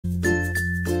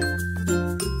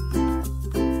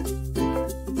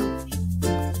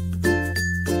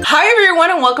everyone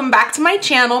and welcome back to my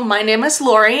channel. My name is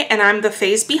Lori and I'm the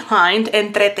face behind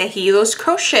Entre Tejidos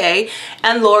Crochet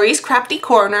and Lori's Crafty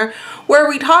Corner, where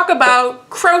we talk about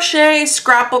crochet,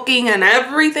 scrapbooking, and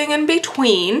everything in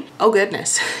between. Oh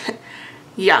goodness.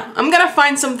 Yeah, I'm gonna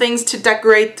find some things to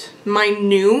decorate my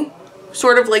new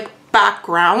sort of like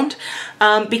background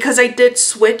because I did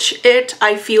switch it.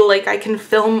 I feel like I can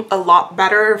film a lot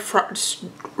better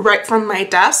right from my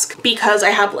desk because I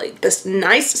have like this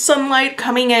nice sunlight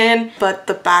coming in, but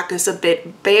the back is a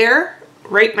bit bare.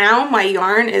 Right now my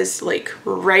yarn is like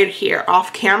right here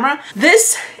off camera.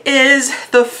 This is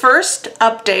the first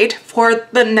update for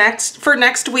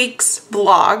next week's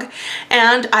vlog,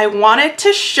 and I wanted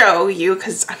to show you,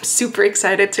 because I'm super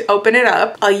excited to open it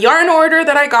up, a yarn order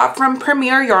that I got from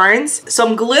Premier Yarns,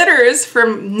 some glitters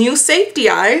from New Safety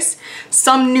Eyes,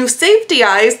 some new safety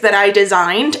eyes that I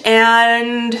designed,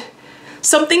 and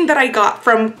something that I got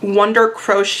from Wonder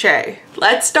Crochet.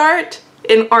 Let's start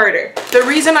in order. The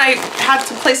reason I had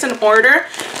to place an order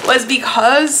was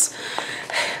because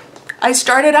I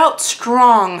started out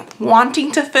strong,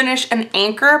 wanting to finish an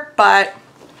anchor, but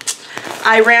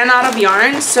I ran out of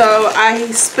yarn, so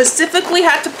I specifically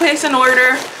had to place an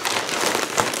order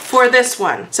for this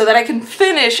one so that I can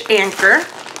finish anchor.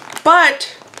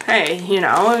 But hey, you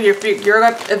know, if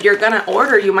you're gonna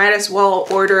order, you might as well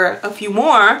order a few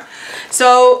more.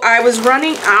 So I was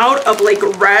running out of like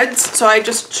reds, so I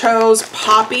just chose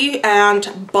poppy and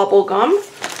bubblegum.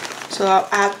 So I'll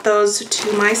add those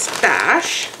to my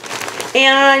stash.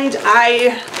 And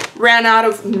I ran out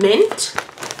of mint.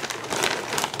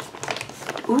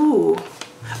 Ooh.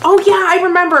 Oh yeah, I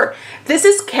remember. This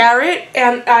is carrot,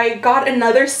 and I got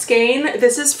another skein.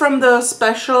 This is from the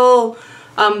special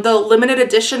the limited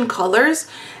edition colors,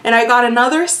 and I got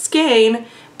another skein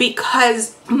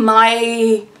because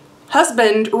my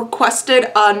husband requested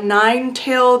a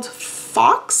nine-tailed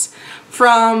fox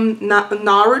from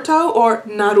Naruto.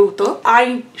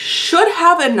 I should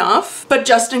have enough, but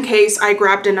just in case I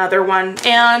grabbed another one,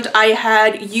 and I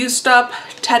had used up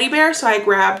teddy bear, so I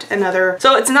grabbed another.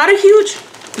 So it's not a huge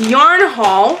yarn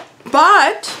haul,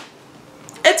 but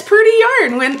it's pretty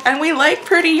yarn, and we like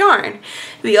pretty yarn.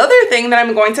 The other thing that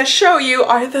I'm going to show you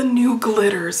are the new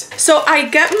glitters. So I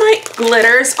get my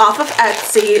glitters off of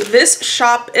Etsy. This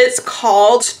shop is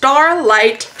called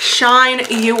Starlight Shine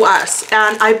US,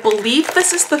 and I believe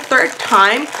this is the third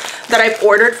time that I've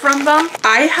ordered from them.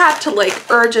 I had to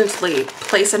like urgently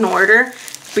place an order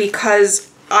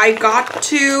because I got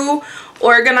to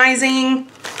organizing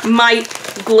my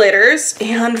glitters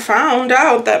and found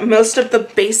out that most of the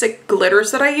basic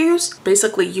glitters that I use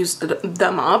basically used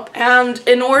them up. And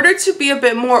in order to be a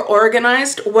bit more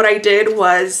organized, what I did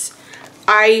was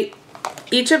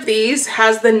each of these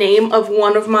has the name of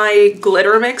one of my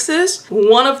glitter mixes,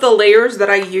 one of the layers that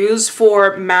I use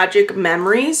for magic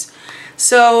memories.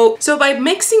 So by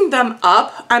mixing them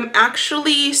up, I'm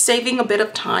actually saving a bit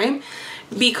of time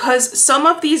because some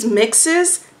of these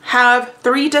mixes have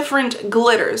 3 different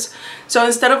glitters. So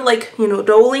instead of like, you know,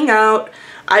 doling out,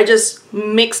 I just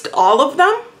mixed all of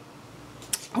them.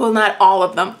 Well, not all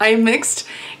of them. I mixed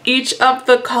each of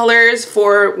the colors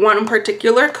for one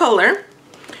particular color.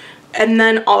 And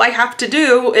then all I have to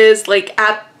do is like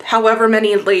add however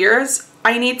many layers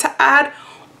I need to add.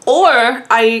 Or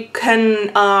I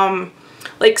can,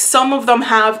 like some of them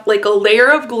have like a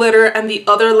layer of glitter and the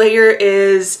other layer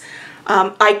is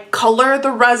I color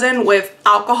the resin with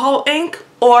alcohol ink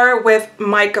or with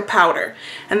mica powder,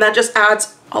 and that just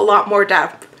adds a lot more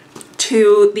depth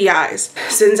to the eyes.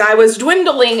 Since I was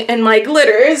dwindling in my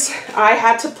glitters, I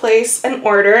had to place an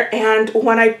order, and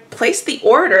when I placed the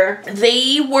order,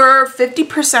 they were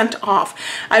 50% off.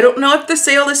 I don't know if the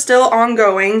sale is still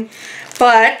ongoing,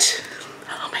 but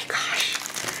oh my gosh.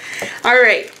 All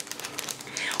right.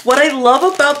 What I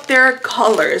love about their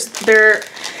colors,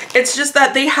 it's just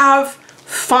that they have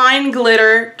fine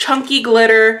glitter, chunky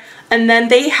glitter, and then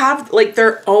they have like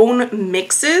their own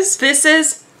mixes. This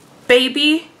is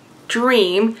Baby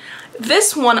Dream.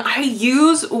 This one I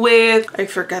use with, I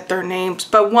forget their names,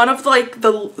 but one of like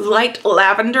the light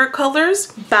lavender colors,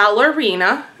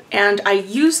 Ballerina, and I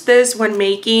use this when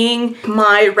making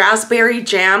my raspberry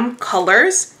jam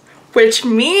colors, which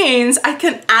means I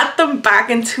can add them back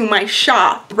into my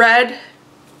shop.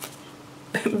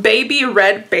 Baby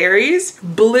red berries,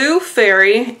 blue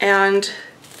fairy, and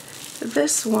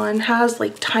this one has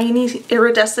like tiny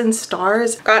iridescent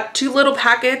stars. Got 2 little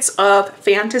packets of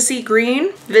fantasy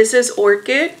green. This is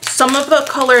orchid. Some of the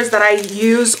colors that I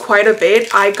use quite a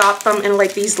bit, I got them in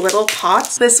like these little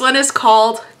pots. This one is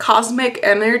called Cosmic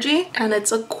Energy, and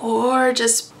it's a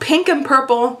gorgeous pink and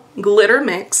purple glitter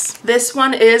mix. This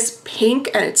one is pink,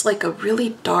 and it's like a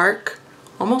really dark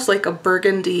almost like a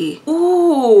burgundy.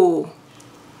 Ooh,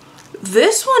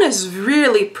 this one is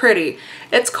really pretty.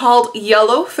 It's called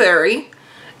Yellow Fairy,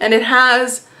 and it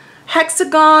has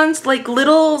hexagons, like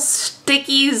little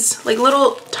stickies, like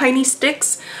little tiny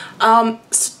sticks,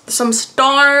 some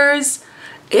stars.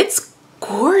 It's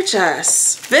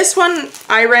gorgeous. This one,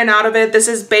 I ran out of it. This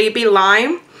is Baby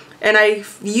Lime, and I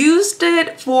used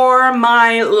it for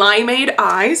my limeade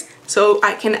eyes, so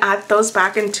I can add those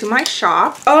back into my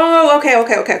shop. Oh,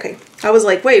 okay. I was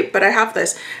like, wait, but I have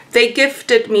this. They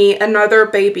gifted me another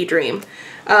Baby Dream,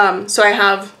 so I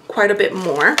have quite a bit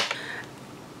more.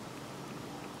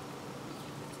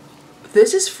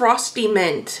 This is Frosty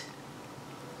Mint.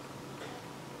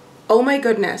 Oh my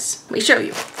goodness. Let me show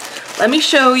you. Let me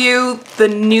show you the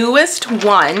newest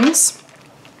ones.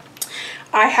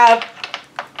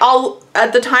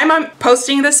 At the time I'm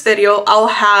posting this video, I'll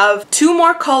have two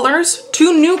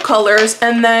new colors,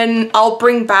 and then I'll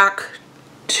bring back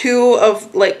two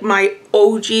of like my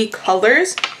OG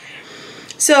colors.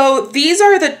 So these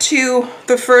are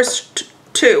the first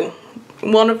two.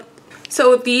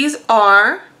 So these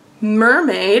are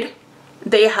Mermaid.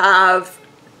 They have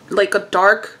like a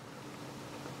dark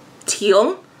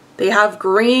teal. They have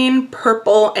green,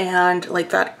 purple, and like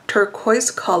that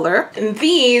turquoise color. And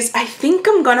these, I think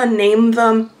I'm gonna name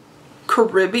them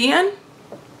Caribbean.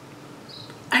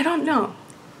 I don't know.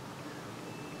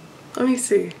 Let me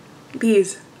see.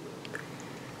 These.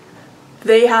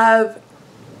 They have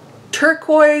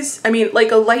turquoise,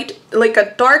 like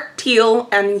a dark teal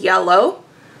and yellow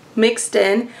mixed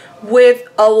in with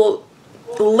a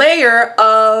layer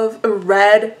of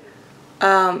red,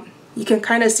 you can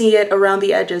kind of see it around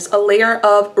the edges, a layer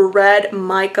of red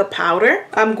mica powder.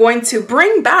 I'm going to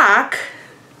bring back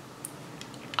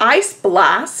Ice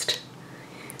Blast.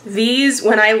 These,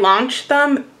 when I launched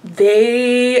them,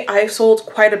 I sold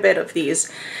quite a bit of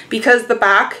these because the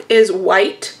back is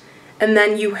white, and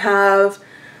then you have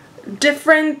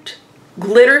different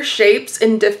glitter shapes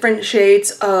in different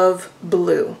shades of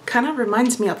blue. Kind of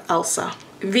reminds me of Elsa.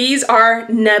 These are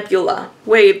Nebula.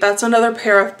 Wait, that's another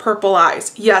pair of purple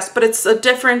eyes. Yes, but it's a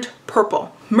different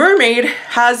purple. Mermaid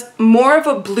has more of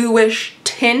a bluish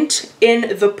tint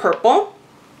in the purple,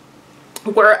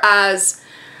 whereas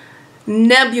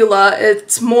Nebula,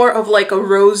 it's more of like a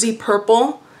rosy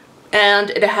purple,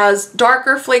 and it has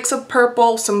darker flakes of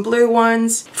purple, some blue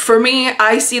ones. For me,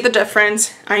 I see the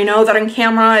difference. I know that on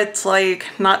camera it's like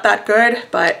not that good,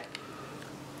 but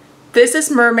this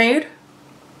is Mermaid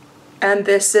and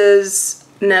this is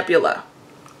Nebula.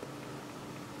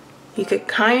 You could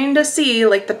kind of see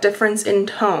like the difference in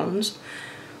tones,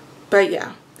 but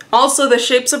yeah. Also, the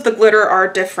shapes of the glitter are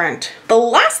different. The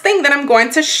last thing that I'm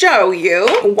going to show you,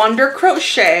 Wonder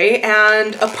Crochet,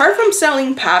 and apart from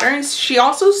selling patterns, she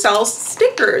also sells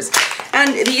stickers.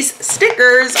 And these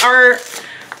stickers are,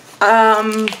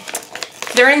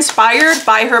 they're inspired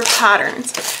by her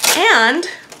patterns. And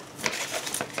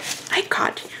I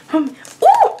got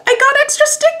extra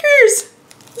stickers!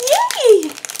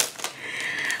 Yay!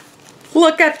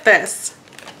 Look at this.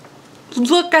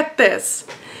 Look at this.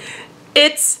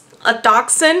 It's a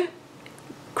dachshund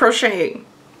crocheting.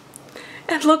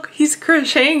 And look, he's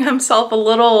crocheting himself a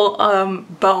little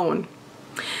bone.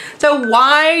 So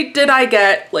why did I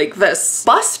get like this?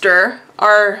 Buster,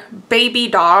 our baby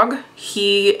dog,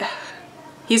 he's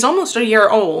almost a year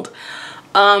old.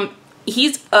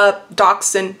 He's a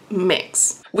dachshund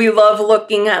mix. We love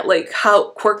looking at like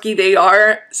how quirky they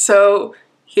are. So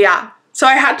yeah, so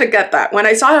I had to get that. When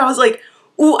I saw it, I was like,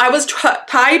 ooh, I was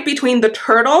tied between the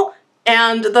turtle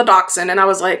and the dachshund, and I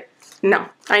was like, no,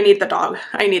 I need the dog.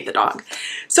 I need the dog.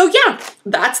 So yeah,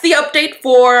 that's the update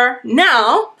for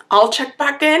now. I'll check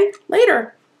back in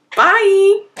later.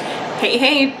 Bye.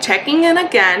 Hey, checking in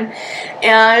again.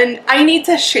 And I need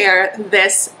to share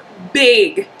this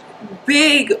big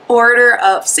order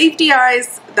of safety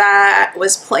eyes that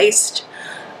was placed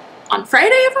on Friday,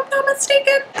 if I'm not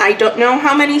mistaken. I don't know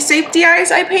how many safety eyes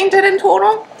I painted in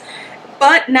total,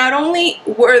 but not only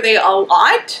were they a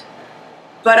lot,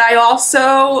 but I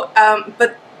also,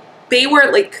 but they were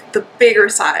like the bigger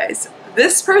size.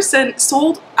 This person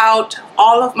sold out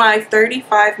all of my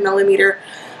 35mm,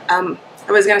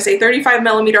 I was gonna say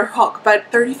 35mm hook,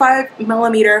 but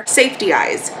 35mm safety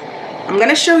eyes. I'm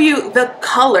gonna show you the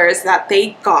colors that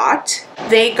they got.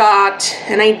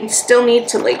 And I still need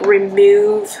to like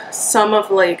remove some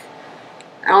of like,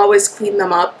 I always clean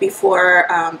them up before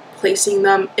placing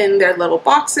them in their little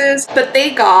boxes. But they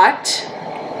got,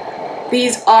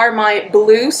 these are my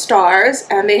blue stars,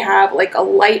 and they have like a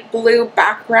light blue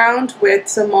background with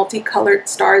some multicolored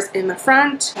stars in the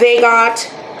front. They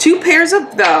got 2 pairs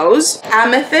of those,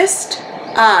 amethyst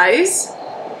eyes,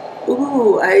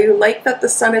 Ooh, I like that the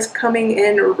sun is coming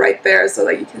in right there so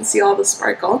that you can see all the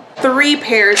sparkle. 3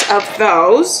 pairs of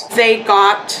those. They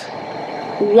got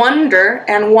Wonder,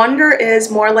 and Wonder is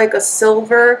more like a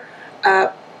silver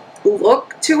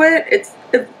look to it.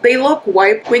 They look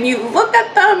white. When you look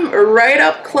at them right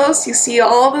up close, you see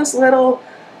all those little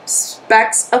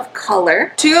specks of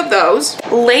color. 2 of those.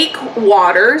 Lake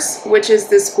Waters, which is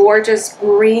this gorgeous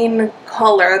green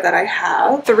color that I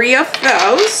have. 3 of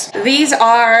those. These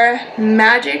are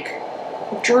Magic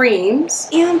Dreams.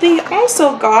 And they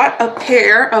also got a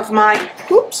pair of my,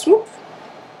 whoops,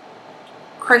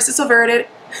 crisis averted.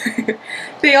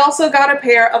 They also got a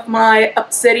pair of my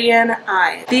Obsidian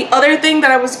Eyes. The other thing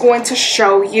that I was going to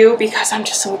show you, because I'm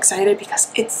just so excited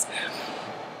because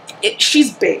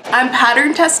she's big. I'm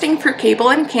pattern testing for Cable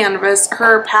and Canvas,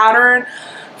 her pattern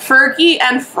Fergie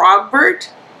and Frogbert.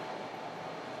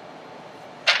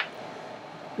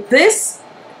 This,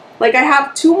 like, I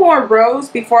have 2 more rows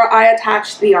before I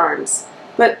attach the arms,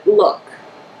 but look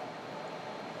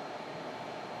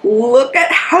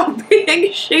at how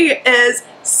big she is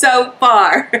so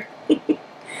far.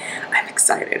 I'm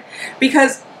excited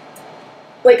because,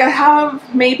 like, I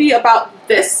have maybe about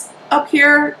this up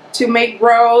here to make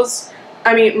rounds,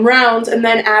 and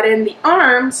then add in the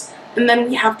arms, and then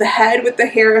we have the head with the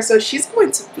hair, so she's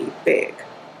going to be big,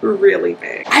 really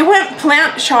big. I went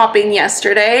plant shopping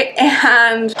yesterday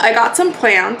and I got some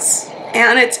plants,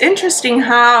 and it's interesting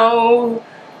how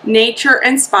nature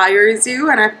inspires you,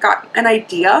 and I've got an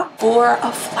idea for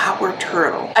a flower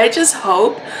turtle. I just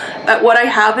hope that what I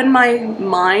have in my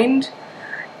mind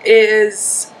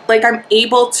is, like, I'm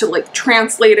able to, like,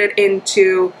 translate it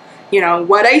into, you know,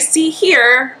 what I see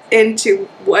here into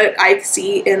what I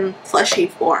see in plushie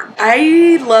form.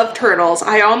 I love turtles.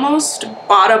 I almost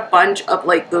bought a bunch of,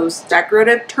 like, those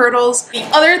decorative turtles. The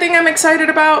other thing I'm excited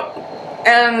about,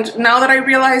 and now that I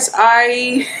realize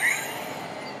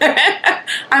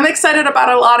I'm excited about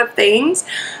a lot of things,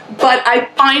 but I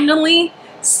finally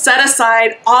set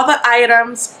aside all the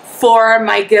items for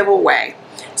my giveaway.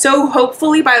 So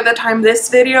hopefully by the time this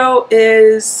video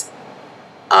is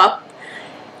up,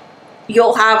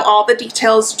 you'll have all the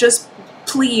details. Just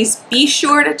please be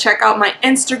sure to check out my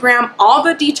Instagram. All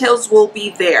the details will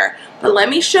be there. But let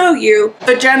me show you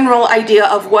the general idea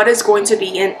of what is going to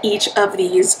be in each of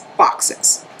these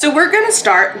boxes. So we're going to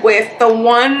start with the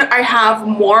one I have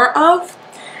more of.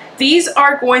 These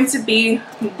are going to be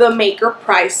the maker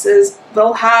prices.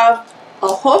 They'll have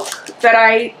a hook that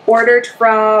I ordered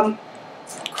from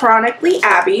Chronically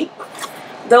Abby.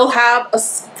 They'll have a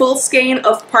full skein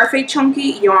of Parfait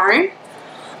Chunky yarn,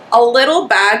 a little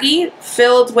baggie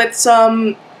filled with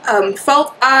some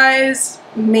felt eyes,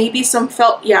 maybe some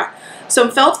felt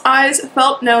eyes,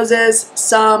 felt noses,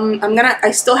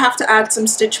 I still have to add some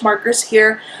stitch markers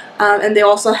here, and they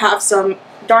also have some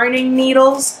darning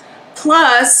needles,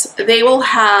 plus they will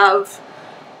have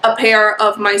a pair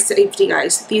of my safety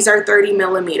eyes. These are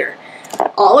 30mm.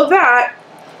 All of that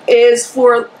is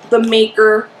for the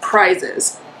maker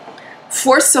prizes.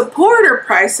 For supporter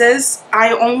prices,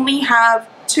 I only have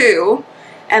 2.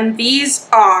 And these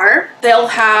are, they'll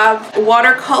have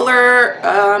watercolor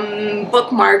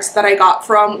bookmarks that I got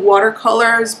from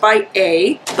Watercolors by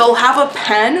A. They'll have a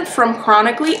pen from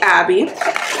Chronically Abby.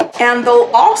 And they'll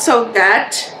also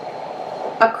get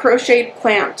a crocheted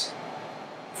plant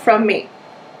from me.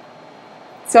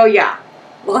 So yeah,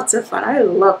 lots of fun. I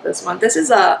love this one. This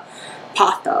is a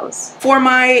Pothos. For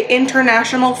my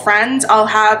international friends, I'll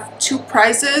have 2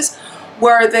 prizes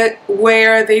where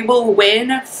they will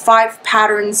win 5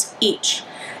 patterns each.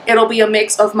 It'll be a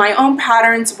mix of my own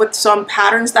patterns with some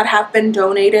patterns that have been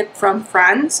donated from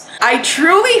friends. I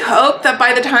truly hope that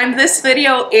by the time this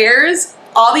video airs,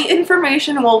 all the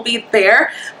information will be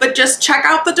there, but just check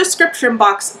out the description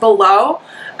box below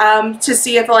to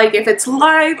see if it's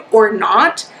live or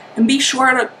not, and be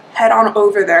sure to head on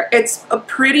over there. It's a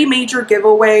pretty major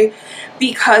giveaway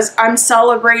because I'm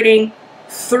celebrating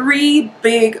 3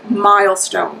 big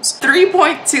milestones.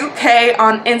 3.2K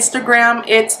on Instagram,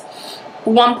 it's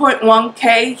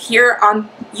 1.1K here on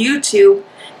YouTube,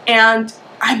 and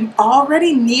I'm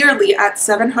already nearly at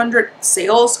 700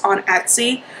 sales on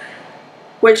Etsy,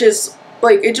 which is,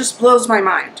 like, it just blows my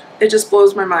mind. It just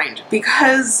blows my mind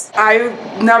because I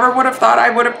never would have thought I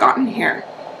would have gotten here.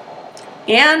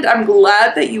 And I'm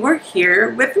glad that you are here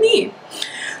with me.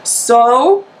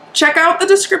 So check out the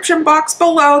description box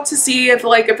below to see if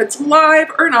it's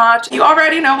live or not. You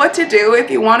already know what to do.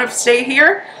 If you want to stay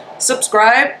here,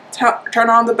 subscribe, turn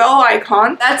on the bell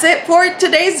icon. That's it for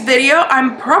today's video.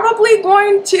 I'm probably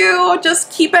going to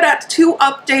just keep it at 2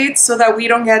 updates so that we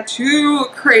don't get too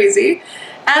crazy.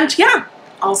 And yeah,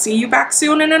 I'll see you back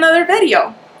soon in another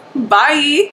video. Bye!